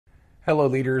Hello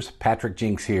leaders, Patrick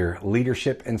Jinks here,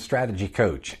 leadership and strategy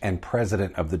coach and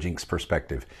president of the Jinks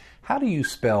Perspective. How do you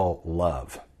spell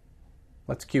love?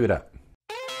 Let's cue it up.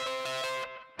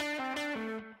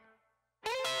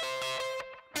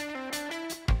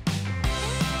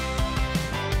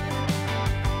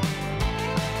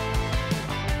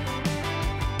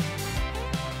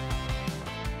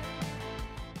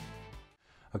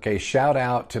 Okay, shout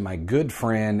out to my good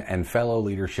friend and fellow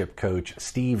leadership coach,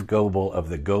 Steve Goebel of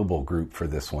the Goebel Group for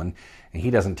this one. And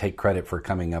he doesn't take credit for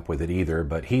coming up with it either,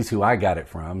 but he's who I got it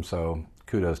from, so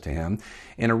kudos to him.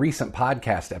 In a recent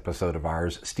podcast episode of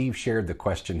ours, Steve shared the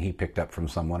question he picked up from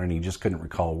someone and he just couldn't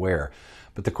recall where.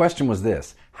 But the question was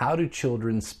this: how do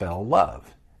children spell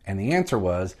love? And the answer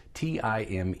was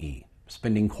T-I-M-E.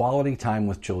 Spending quality time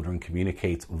with children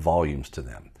communicates volumes to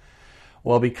them.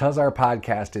 Well, because our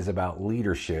podcast is about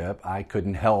leadership, I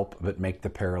couldn't help but make the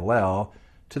parallel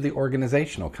to the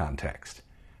organizational context.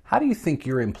 How do you think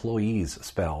your employees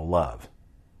spell love?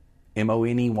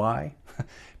 M-O-N-E-Y?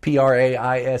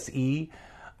 P-R-A-I-S-E?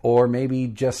 Or maybe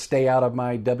just stay out of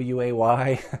my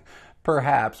W-A-Y?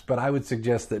 Perhaps, but I would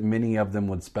suggest that many of them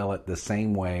would spell it the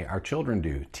same way our children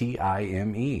do,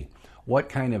 T-I-M-E. What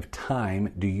kind of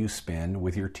time do you spend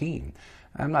with your team?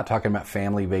 I'm not talking about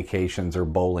family vacations or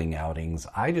bowling outings.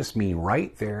 I just mean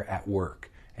right there at work.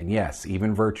 And yes,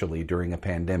 even virtually during a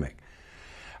pandemic.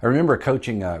 I remember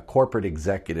coaching a corporate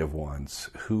executive once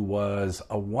who was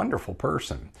a wonderful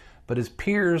person, but his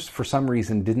peers for some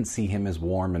reason didn't see him as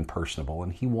warm and personable,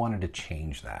 and he wanted to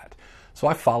change that. So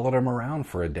I followed him around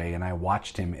for a day and I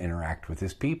watched him interact with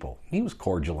his people. He was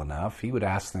cordial enough. He would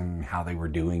ask them how they were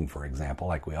doing, for example,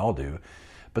 like we all do,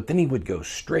 but then he would go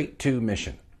straight to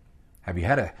mission. Have you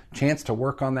had a chance to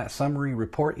work on that summary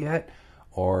report yet?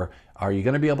 Or are you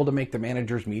going to be able to make the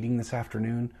manager's meeting this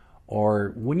afternoon?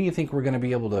 Or when do you think we're going to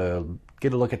be able to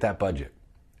get a look at that budget?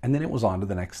 And then it was on to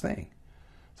the next thing.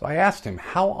 So I asked him,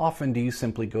 how often do you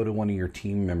simply go to one of your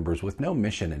team members with no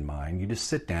mission in mind? You just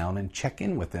sit down and check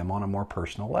in with them on a more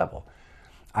personal level.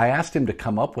 I asked him to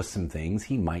come up with some things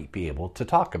he might be able to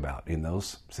talk about in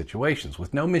those situations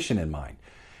with no mission in mind.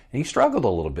 And he struggled a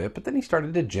little bit, but then he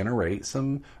started to generate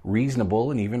some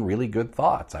reasonable and even really good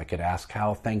thoughts. I could ask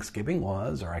how Thanksgiving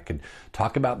was, or I could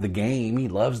talk about the game. He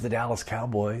loves the Dallas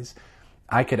Cowboys.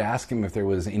 I could ask him if there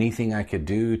was anything I could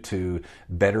do to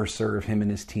better serve him and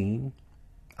his team.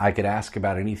 I could ask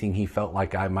about anything he felt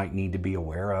like I might need to be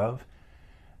aware of.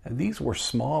 And these were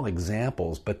small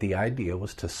examples, but the idea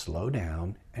was to slow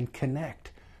down and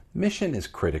connect. Mission is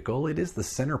critical. It is the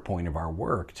center point of our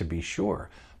work, to be sure.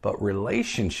 But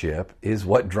relationship is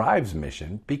what drives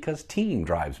mission, because team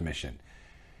drives mission.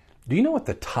 Do you know what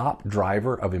the top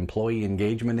driver of employee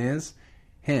engagement is?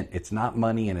 Hint, it's not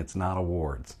money and it's not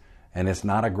awards. And it's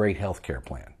not a great healthcare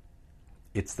plan.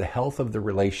 It's the health of the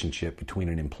relationship between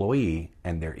an employee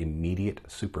and their immediate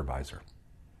supervisor.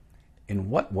 In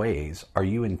what ways are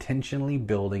you intentionally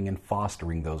building and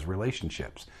fostering those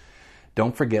relationships?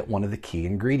 Don't forget one of the key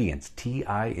ingredients,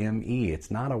 T-I-M-E.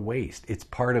 It's not a waste. It's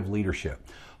part of leadership.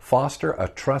 Foster a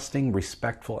trusting,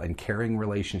 respectful, and caring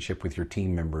relationship with your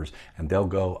team members, and they'll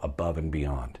go above and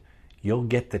beyond. You'll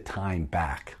get the time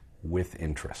back with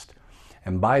interest.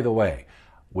 And by the way,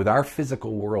 with our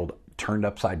physical world turned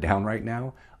upside down right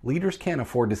now, leaders can't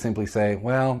afford to simply say,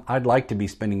 well, I'd like to be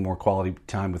spending more quality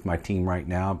time with my team right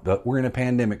now, but we're in a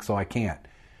pandemic, so I can't.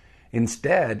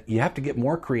 Instead, you have to get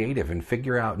more creative and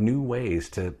figure out new ways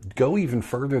to go even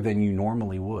further than you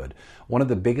normally would. One of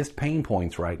the biggest pain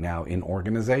points right now in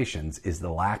organizations is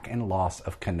the lack and loss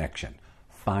of connection.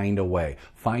 Find a way.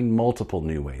 Find multiple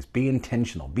new ways. Be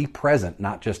intentional. Be present,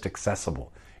 not just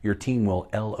accessible. Your team will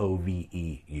LOVE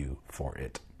you for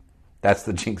it. That's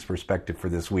the Jinks Perspective for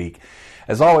this week.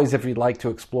 As always, if you'd like to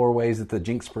explore ways that the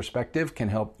Jinks Perspective can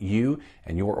help you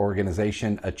and your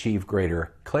organization achieve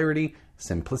greater clarity,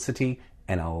 simplicity,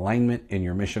 and alignment in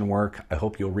your mission work, I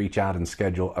hope you'll reach out and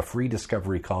schedule a free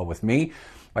discovery call with me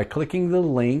by clicking the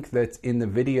link that's in the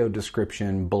video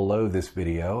description below this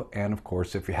video. And of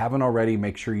course, if you haven't already,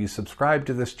 make sure you subscribe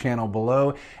to this channel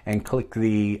below and click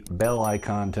the bell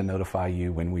icon to notify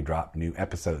you when we drop new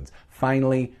episodes.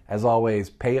 Finally, as always,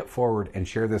 pay it forward and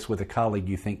share this with a colleague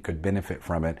you think could benefit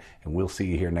from it, and we'll see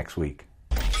you here next week.